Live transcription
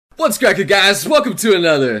What's cracking, guys? Welcome to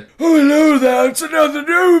another. Oh, hello there. It's another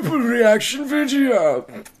noble reaction video.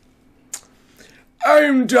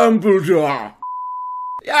 I'm Dumbledore.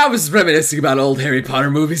 Yeah, I was reminiscing about old Harry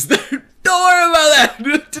Potter movies. Don't worry about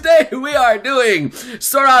that. Today we are doing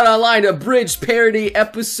SAO Abridged Parody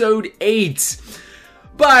Episode 8.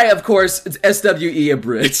 By, of course, it's SWE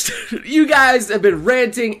Abridged. You guys have been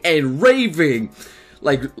ranting and raving,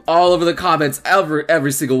 like, all over the comments,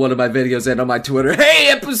 every single one of my videos and on my Twitter. Hey,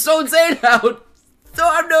 episode's 8 out! So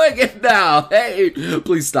I'm doing it now! Hey,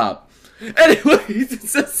 please stop.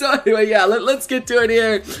 Anyway, yeah, let's get to it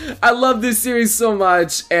here. I love this series so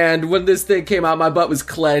much, and when this thing came out, my butt was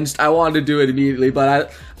clenched. I wanted to do it immediately,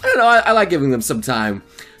 but I don't know, I like giving them some time.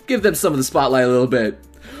 Give them some of the spotlight a little bit.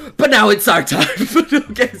 But now it's our time.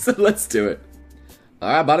 Okay, so let's do it.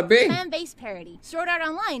 Alright, bada bing. Fan-based parody. Sword Art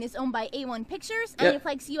Online is owned by A1 Pictures,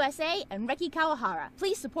 Aniplex USA, and Reki Kawahara.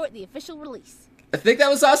 Please support the official release. I think that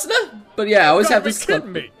was Asuna, but yeah, I always have this.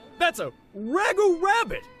 Kidding me? That's a ragu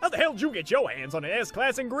rabbit. How the hell did you get your hands on an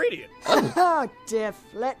S-class ingredient? Oh, Diff,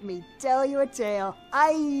 let me tell you a tale.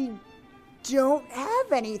 I don't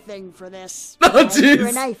have anything for this. Oh, I threw a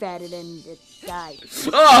jeez. knife at it and it died.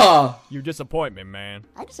 Oh. You disappoint me, man.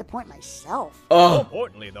 I disappoint myself. More Oh.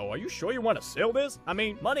 importantly, though, are you sure you want to sell this? I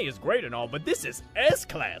mean, money is great and all, but this is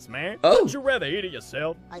S-class, man. Oh. Wouldn't you rather eat it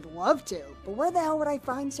yourself? I'd love to, but where the hell would I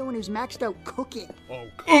find someone who's maxed out cooking? Oh,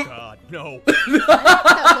 God, no.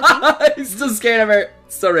 He's still scared of her.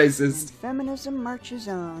 So racist. And feminism marches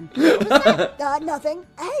on. What was that? Nothing.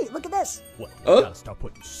 Hey, look at this. Well, you Oh. gotta stop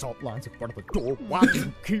putting salt lines in front of the door. Why do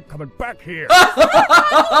you keep coming back here?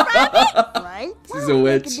 Right? She's Well, a make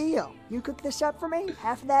witch. deal. You cook this up for me,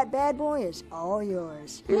 half of that bad boy is all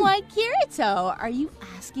yours. Why, Kirito, are you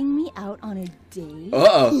asking me out on a date?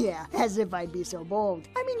 Uh-oh. Yeah, as if I'd be so bold.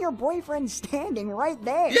 I mean, your boyfriend's standing right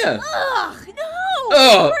there. Yeah. Ugh, no!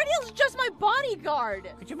 Oh. Morill just my bodyguard.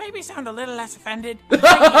 Could you maybe sound a little less offended?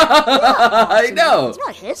 I know. It's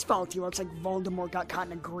not his fault he looks like Voldemort got caught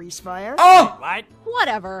in a grease fire. Oh. What?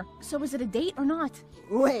 Whatever. So is it a date or not?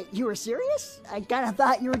 Wait, you were serious? I kinda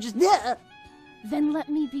thought you were just... Then let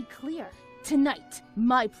me be clear. Tonight,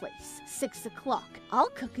 my place, 6 o'clock. I'll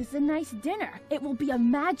cook us a nice dinner. It will be a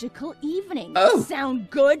magical evening. Oh. Sound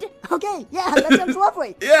good? Okay, yeah, that sounds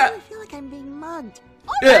lovely. Yeah. I feel like I'm being mugged.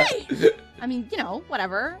 Yeah. Alright! I mean, you know,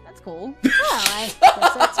 whatever. That's cool. Well, I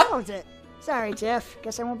guess that settles it. Sorry, Tiff.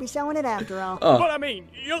 Guess I won't be selling it after all. Oh. But I mean,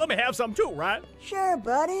 you let me have some too, right? Sure,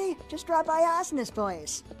 buddy. Just drop by ASUNA'S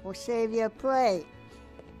place. We'll save you a plate.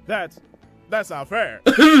 That's not fair.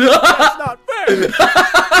 That's not fair.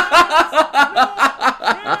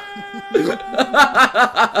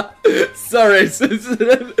 So racist.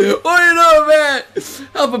 What do you know, man?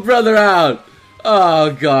 Help a brother out.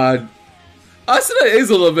 Oh, God. Asuna is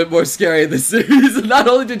a little bit more scary in this series. Not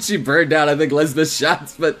only did she burn down, I think, Lesbia's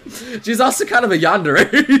shots, but she's also kind of a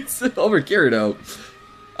yandere over Kirito.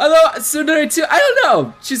 Although, Tsundere too, I don't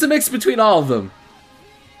know. She's a mix between all of them.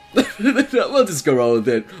 We'll just go roll with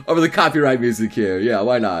it. Over the copyright music here. Yeah,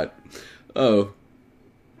 why not? Oh.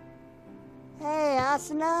 Hey,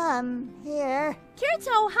 Asuna, I'm here.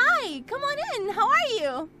 Kirito, hi! Come on in. How are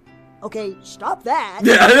you? Okay, stop that.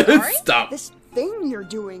 Yeah, Sorry? stop. This thing you're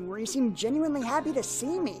doing where you seem genuinely happy to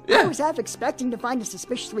see me. Yeah. I was half expecting to find a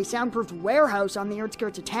suspiciously soundproofed warehouse on the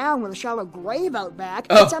outskirts of town with a shallow grave out back,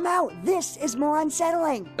 Oh. but somehow this is more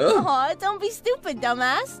unsettling. Oh. Aw, don't be stupid,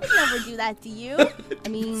 dumbass. I'd never do that to you. I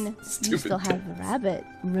mean, you Stupid still have the rabbit,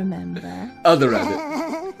 remember? Other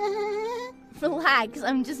rabbit. Relax,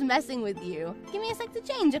 I'm just messing with you. Give me a sec to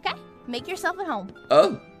change, okay? Make yourself at home.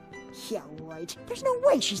 Oh. Yeah, right. There's no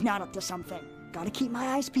way she's not up to something. Gotta keep my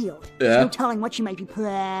eyes peeled. Yeah. There's no telling what she might be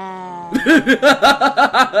planning.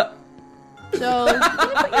 So, you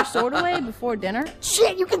gonna put your sword away before dinner?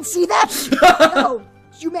 Shit, you can see that? Oh,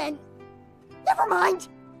 you meant... Never mind.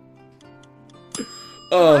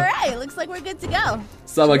 Oh. Alright, looks like we're good to go.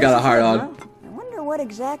 Someone got a This is heart good, on. huh? I wonder what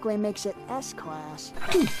exactly makes it S-class.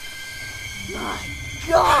 My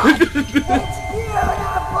God! It's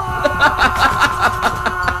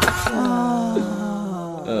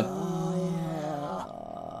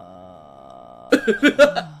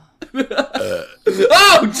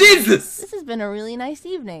Oh, Jesus! This has been a really nice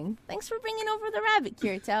evening. Thanks for bringing over the rabbit,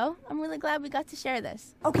 Kirito. I'm really glad we got to share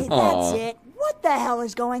this. Okay, that's Aw. it. What the hell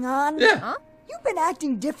is going on? Yeah. Huh? You've been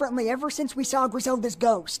acting differently ever since we saw Griselda's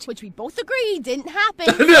ghost. Which we both agree didn't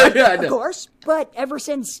happen. Yeah, Of course, but ever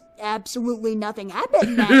since absolutely nothing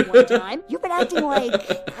happened that one time, you've been acting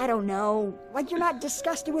like, I don't know, like you're not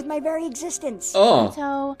disgusted with my very existence. Oh.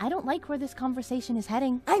 So, I don't like where this conversation is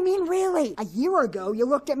heading. I mean, really, a year ago, you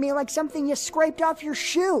looked at me like something you scraped off your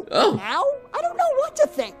shoe. Oh. Now, I don't know what to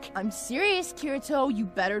think. I'm serious, Kirito. You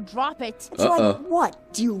better drop it. It's like,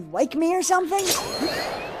 what? Do you like me or something?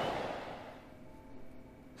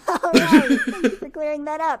 Alright, thank you for clearing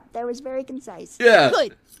that up. That was very concise. Yeah.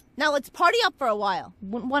 Good. Now let's party up for a while.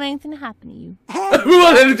 Wouldn't want anything to happen to you. Hey, We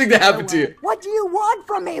want anything to happen to you. what do you want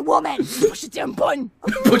from me, woman? Push the damn button.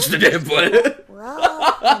 Push the damn button.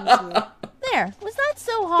 Well, thank you. There. Was that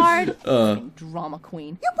so hard? Drama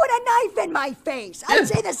queen. You put a knife in my face. I'd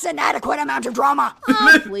say this is an adequate amount of drama.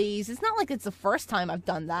 Oh, please. It's not like it's the first time I've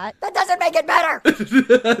done that. That doesn't make it better.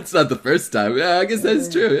 That's not the first time. Yeah, I guess that's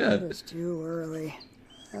true, yeah. It's too early.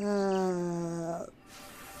 Ah,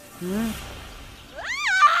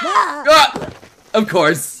 of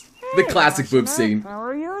course. The classic boob scene. How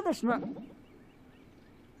are you this month?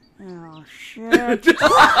 Oh, shit.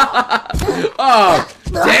 Oh,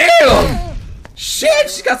 damn! Shit,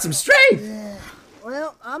 she's got some strength.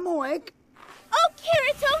 Well, I'm awake. Oh,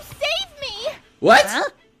 Kirito, save me!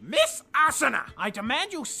 What? Miss Asuna, I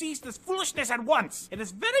demand you cease this foolishness at once. It is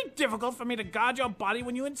very difficult for me to guard your body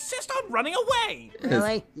when you insist on running away.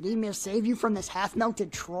 Really? You need me to save you from this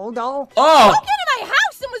half-melted troll doll? Oh! Broke into my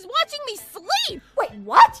house and was watching me sleep! Wait,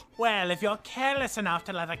 what? Well, if you're careless enough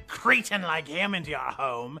to let a cretin like him into your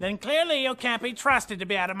home, then clearly you can't be trusted to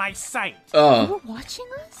be out of my sight. Oh. You were watching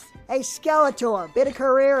us? Hey, Skeletor, bit of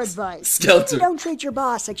career advice. Skeletor. You don't treat your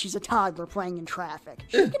boss like she's a toddler playing in traffic.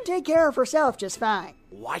 She can take care of herself just fine.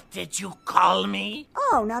 What did you call me?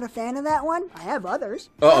 Oh, not a fan of that one? I have others.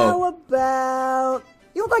 Uh-oh. How about...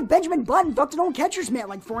 You look like Benjamin Button fucked an old catcher's mitt,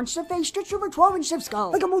 like 4 inches of face stretched over 12 inches of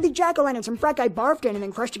skull. Like a moldy jack-o'-lantern some frat guy barfed in and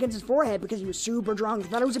then crushed against his forehead because he was super drunk,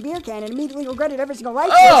 thought it was a beer can, and immediately regretted every single life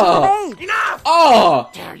choice he made. Enough! Oh!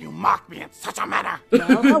 Dare you mock me in such a manner?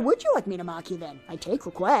 Well, how would you like me to mock you then? I take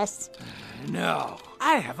requests. No,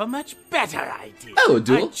 I have a much better idea. Oh, a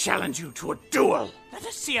duel? I challenge you to a duel. Let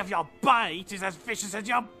us see if your bite is as vicious as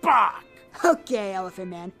your bark. Okay, Elephant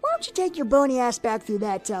Man. Why don't you take your bony ass back through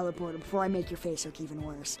that teleporter before I make your face look even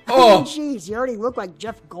worse? Oh. I mean, jeez, you already look like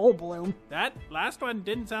Jeff Goldblum That last one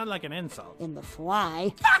didn't sound like an insult. in The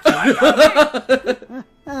Fly.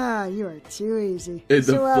 Ah, you are too easy. In The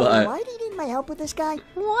So, Fly. why do you need my help with this guy?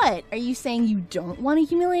 What? Are you saying you don't want to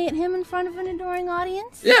humiliate him in front of an adoring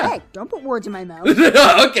audience? Yeah. Hey, don't put words in my mouth.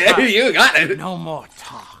 Okay, you got it. No more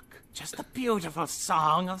talk. Just a beautiful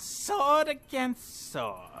song of sword against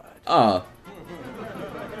sword. Oh.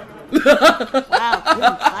 Wow,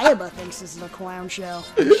 even Kayaba thinks this is a clown show.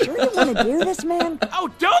 You sure you want to do this, man?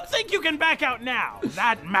 Oh, don't think you can back out now.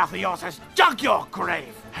 That mouth of yours has dug your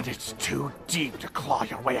grave, and it's too deep to claw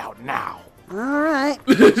your way out now. All right,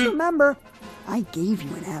 just remember, I gave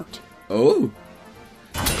you an out. Oh.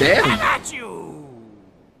 Damn. At you!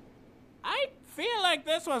 I feel like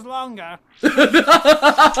this was longer. So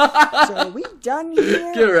are we done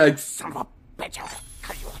here? Correct. Son of a bitch, I'll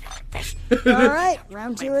cut you like this. All right,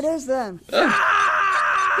 round 2 it is then.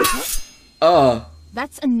 Oh.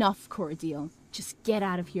 That's enough, Cordeal. Just get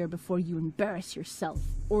out of here before you embarrass yourself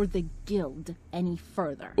or the guild any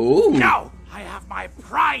further. Ooh. No! I have my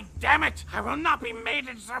pride, damn it! I will not be made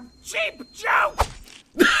into some cheap joke!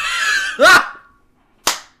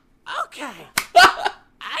 Okay.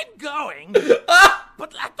 I'm going,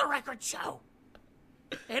 but let the record show.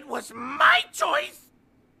 It was my choice!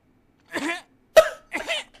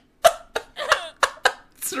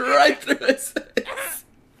 It's right through his face.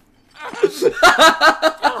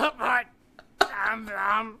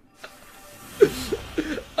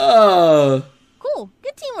 Oh. Cool.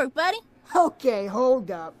 Good teamwork, buddy. Okay, hold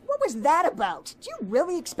up. What was that about? Do you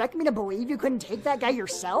really expect me to believe you couldn't take that guy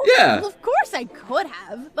yourself? Yeah. Well, of course I could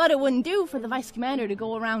have, but it wouldn't do for the vice commander to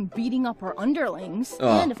go around beating up our underlings.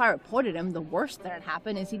 Oh. And if I reported him, the worst that'd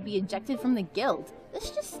happen is he'd be ejected from the guild.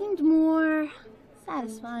 This just seemed more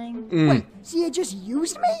satisfying. Wait, so you just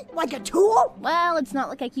used me? Like a tool? Well, it's not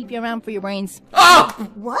like I keep you around for your brains. Oh.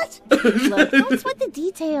 What? Look, don't sweat the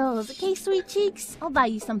details, okay, sweet cheeks? I'll buy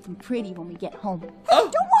you something pretty when we get home.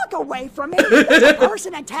 Don't walk away from me. There's a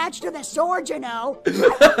person attached to the sword, you know. I will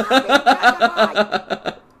not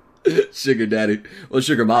be back. Sugar daddy. Well,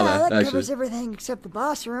 sugar mama, That actually. covers everything except the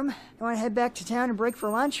boss room. You want to head back to town and break for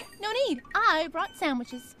lunch? No need. I brought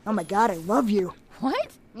sandwiches. Oh my god, I love you.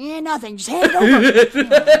 What? Yeah, nothing. Just hand it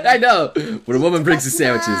over. I know. When a woman brings the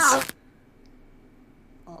sandwiches.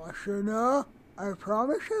 Asuna, I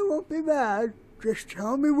promise I won't be mad. Just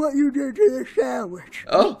tell me what you did to the sandwich.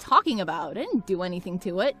 What are you talking about? I didn't do anything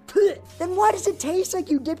to it. Then why does it taste like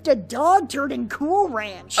you dipped a dog turd in Cool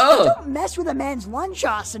Ranch? Oh. Don't mess with a man's lunch,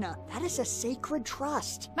 Asuna. That is a sacred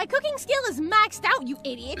trust. My cooking skill is maxed out, you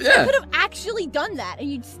idiot. Yeah. I could have actually done that,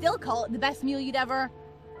 and you'd still call it the best meal you'd ever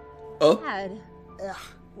had. Ugh,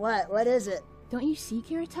 what is it? Don't you see,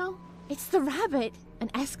 Kirito? It's the rabbit. An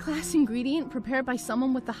S-class ingredient prepared by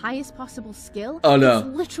someone with the highest possible skill. Oh, no. It's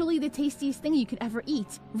literally the tastiest thing you could ever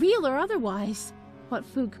eat. Real or otherwise. What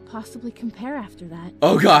food could possibly compare after that?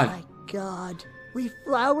 Oh, God. My God. We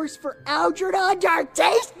flowers for Algernon Dark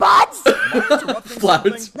taste buds?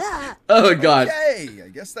 Flowers. Nah. Oh, God. Okay, I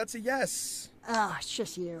guess that's a yes. Oh, it's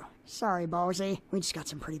just you. Sorry, Ballsy. We just got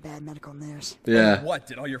some pretty bad medical news. Yeah. What,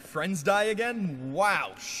 did all your friends die again?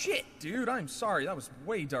 Wow, shit, dude, I'm sorry. That was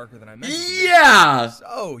way darker than I meant it to be. Yeah.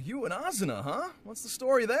 So, you and Asuna, huh? What's the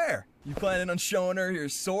story there? You planning on showing her your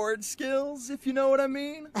sword skills, if you know what I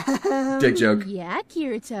mean? Dick joke. Yeah,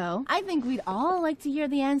 Kirito. I think we'd all like to hear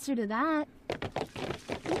the answer to that.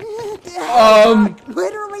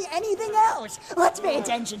 Literally anything else. Let's pay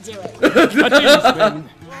attention to it.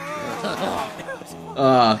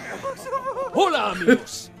 Hola,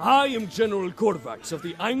 amigos. I am General Korvax of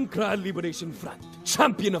the Aincrad Liberation Front,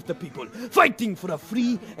 champion of the people, fighting for a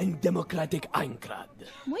free and democratic Aincrad.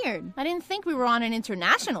 Weird. I didn't think we were on an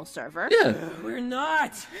international server. Yeah. We're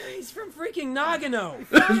not. He's from freaking Nagano.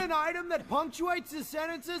 Found an item that punctuates his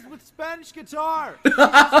sentences with Spanish guitar. He's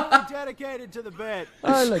really dedicated to the bit.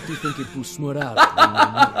 I like to think it boosts morale.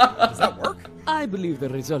 Does that work? I believe the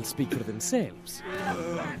results speak for themselves.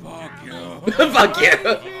 Fuck you.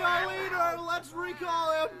 Leader, let's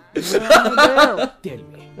recall him. Tell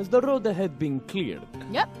me, has the road ahead been cleared?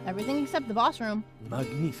 Yep, everything except the boss room.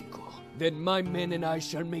 Magnifico. Then my men and I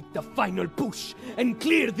shall make the final push and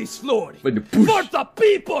clear this floor. But the push. For the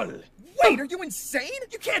people! Wait, are you insane?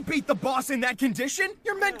 You can't beat the boss in that condition.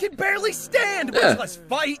 Your men can barely stand, much Yeah. less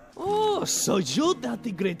fight. Oh, so you doubt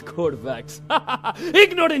the great Korvax.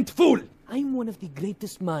 Ignorant fool! I'm one of the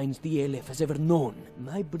greatest minds the ALF has ever known.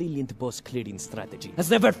 My brilliant boss clearing strategy has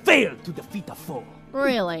never failed to defeat a foe.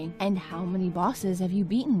 Really? And how many bosses have you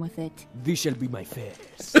beaten with it? This shall be my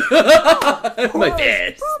first. My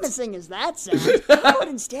best. Promising as that sounds, how about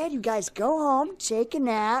instead you guys go home, take a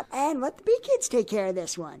nap, and let the B-Kids take care of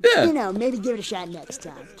this one? Yeah. You know, maybe give it a shot next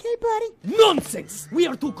time. Okay, buddy? Nonsense! We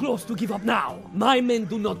are too close to give up now. My men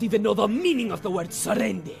do not even know the meaning of the word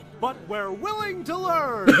surrender. But we're willing to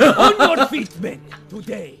learn. On your feet, men.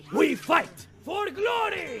 Today, we fight for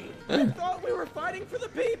glory. I thought we were fighting for the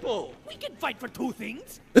people. We can fight for two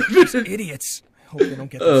things. These idiots. I hope they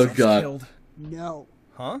don't get Oh, themselves God. killed. No.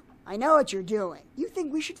 Huh? I know what you're doing. You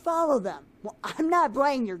think we should follow them. Well, I'm not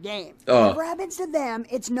playing your game. Oh. Whatever happens to them,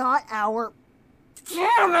 it's not our...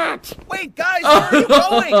 Damn it! Wait, guys, where are you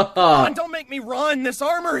going? Come on, don't make me run. This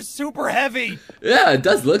armor is super heavy. Yeah, it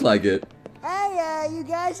does look like it. Hey, you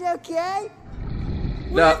guys okay?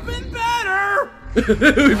 No. We've been better.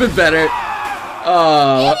 We've been better.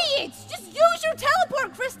 Idiots! Just use your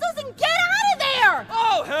teleport crystals and get out of there!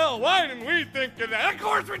 Oh, hell, why didn't we think of that? Of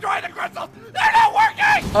course we tried the crystals. They're not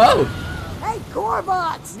working! Oh. Hey,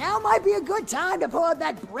 Corbots! Now might be a good time to pull out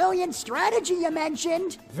that brilliant strategy you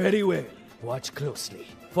mentioned. Very well. Watch closely.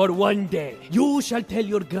 For one day, you shall tell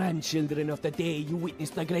your grandchildren of the day you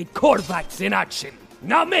witnessed the great Korvax in action.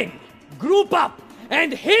 Now, men, group up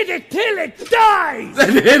and hit it till it dies!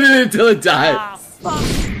 And hit it until it died.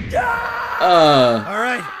 All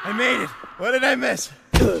right, I made it. What did I miss?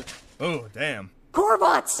 Oh, damn.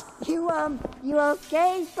 Corbots! You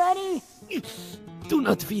okay, buddy? Do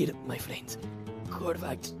not fear, my friends.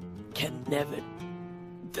 Korvax can never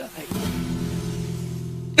die.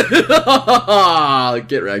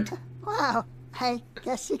 Get wrecked. Wow, I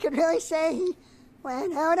guess you could really say he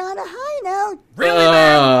went out on a high note. Really,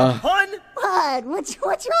 man? Pun? What?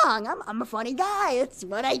 What's wrong? I'm a funny guy. It's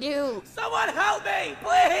what I do. Someone help me,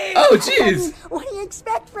 please. Oh, I jeez. mean, what do you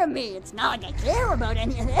expect from me? It's not like I care about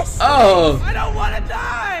any of this. Oh. I don't want to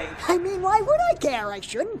die. I mean, why would I care? I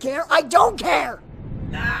shouldn't care. I don't care.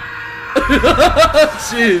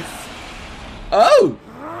 Jeez. Oh.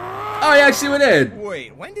 Oh, he actually went in.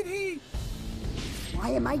 Wait, when did he? Why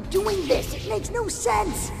am I doing this? It makes no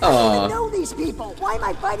sense. I Aw. don't even know these people. Why am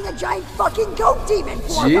I fighting a giant fucking goat demon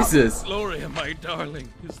for them? Jesus. Gloria, my darling,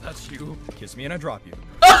 is that you? Kiss me and I drop you.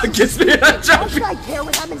 Oh, kiss me and I Why drop should you. I care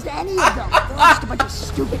what happens to any of them? They're just a bunch of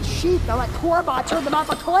stupid sheep that let Korbot turn them off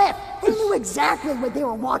a cliff. They knew exactly what they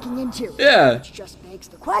were walking into. Yeah. Which just begs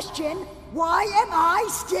the question, why am I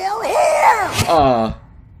still here? Aw.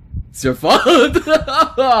 It's your fault.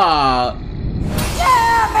 Damn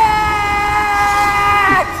it!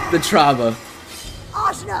 the trauma.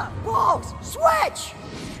 Asuna, balls, switch!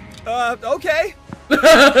 Okay. Okay.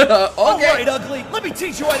 Alright, ugly. Let me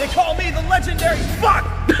teach you why they call me the legendary fuck!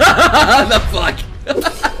 The fuck.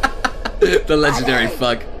 The legendary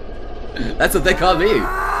fuck. That's what they call me.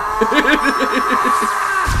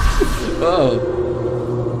 Oh.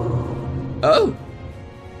 Oh.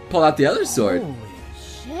 Pull out the other sword.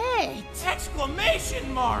 Shit.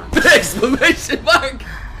 Exclamation mark! Exclamation mark.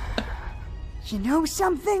 You know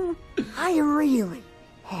something? I really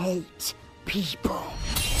hate people.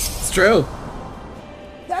 It's true.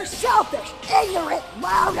 They're selfish, ignorant,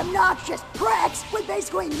 loud, obnoxious pricks with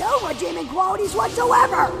basically no redeeming qualities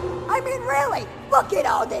whatsoever. I mean, really, look at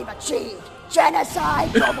all they've achieved.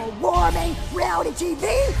 Genocide, global warming, reality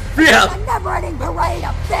TV, Yeah. a never-ending parade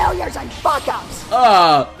of failures and fuck-ups.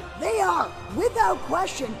 They are, without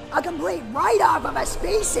question, a complete write-off of a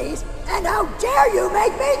species, and how dare you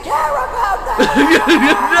make me care about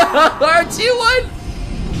them? Aren't you one?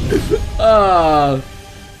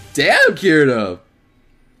 Damn, Kirito.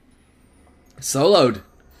 Soloed.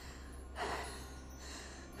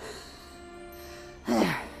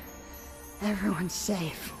 Everyone's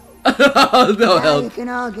safe. No Now help. you can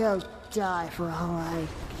all go die for all I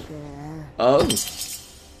care. Oh.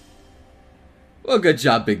 Well, good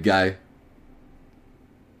job, big guy.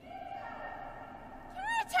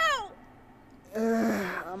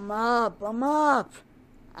 I'm up.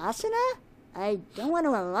 Asuna? I don't want to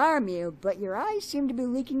alarm you, but your eyes seem to be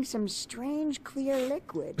leaking some strange clear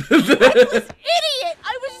liquid. Idiot!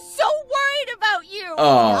 I was so worried about you!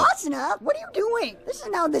 Oh. Asuna, what are you doing? This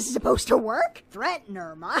isn't how this is supposed to work. Threaten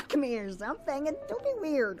or mock me or something, and don't be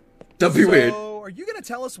weird. Don't be weird. So, are you gonna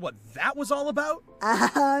tell us what that was all about?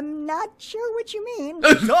 I'm not sure what you mean.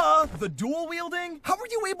 Duh! The dual wielding? How were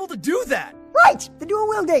you able to do that? Right, the dual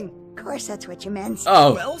wielding. Of course that's what you meant.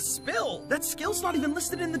 Oh. Well, spill. That skill's not even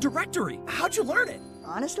listed in the directory. How'd you learn it?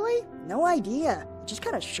 Honestly, no idea. It just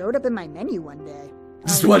kind of showed up in my menu one day.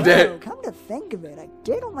 Just one day. Although, come to think of it, I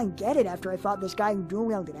did only get it after I fought this guy who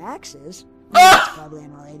dual-wielded axes. That's probably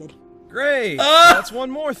unrelated. Great. That's one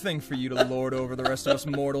more thing for you to lord over the rest of us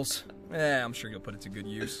mortals. I'm sure you'll put it to good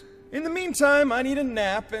use. In the meantime, I need a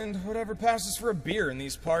nap and whatever passes for a beer in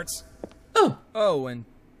these parts. Oh, and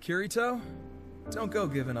Kirito, don't go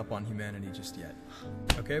giving up on humanity just yet.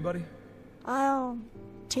 Okay, buddy? I'll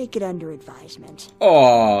take it under advisement.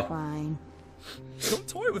 Aw. Fine. Don't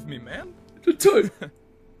toy with me, man. Toy.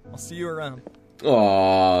 I'll see you around.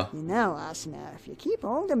 Aw. You know, Asuna, if you keep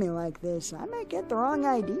holding me like this, I might get the wrong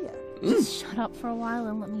idea. Just shut up for a while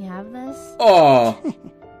and let me have this. Aw.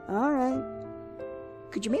 Alright.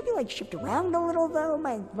 Could you maybe, shift around a little, though?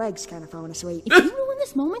 My leg's kind of falling asleep. If you ruin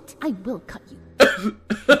this moment, I will cut you.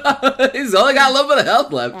 He's only got a little bit of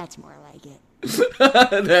health left. That's more like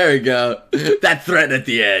it. There we go. That threat at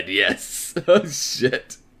the end, yes. Oh,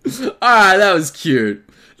 shit. Alright, that was cute.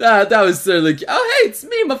 That was certainly cute. Oh, hey, it's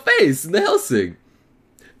me, my face, in the Helsing.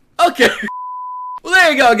 Okay. Well,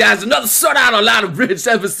 there you go, guys. Another Sword Art Online Abridged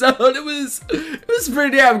episode. It was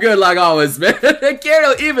pretty damn good, like always, man.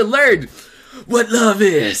 Kirito even learned what love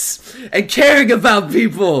is and caring about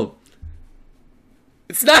people.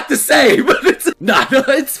 It's not the same, but it's no,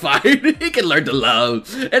 it's fine. He can learn to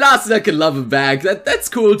love, and Asuna can love him back. That's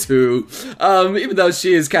cool too. Even though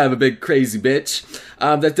she is kind of a big crazy bitch,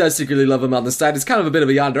 that does secretly love him on the side. It's kind of a bit of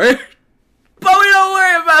a yandere. But we don't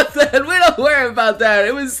worry about that. We don't worry about that.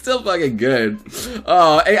 It was still fucking good.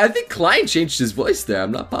 I think Klein changed his voice there.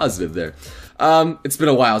 I'm not positive there. It's been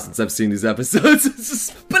a while since I've seen these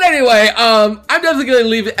episodes. But anyway, I'm definitely gonna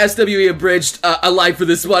leave SWE Abridged alive for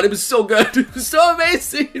this one. It was so good. It was so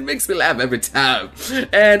amazing. It makes me laugh every time.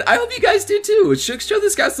 And I hope you guys do too. Show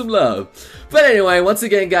this guy some love. But anyway, once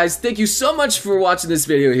again, guys, thank you so much for watching this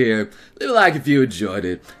video here. Leave a like if you enjoyed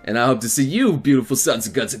it. And I hope to see you beautiful sons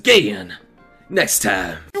of guns again next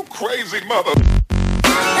time. You crazy mother.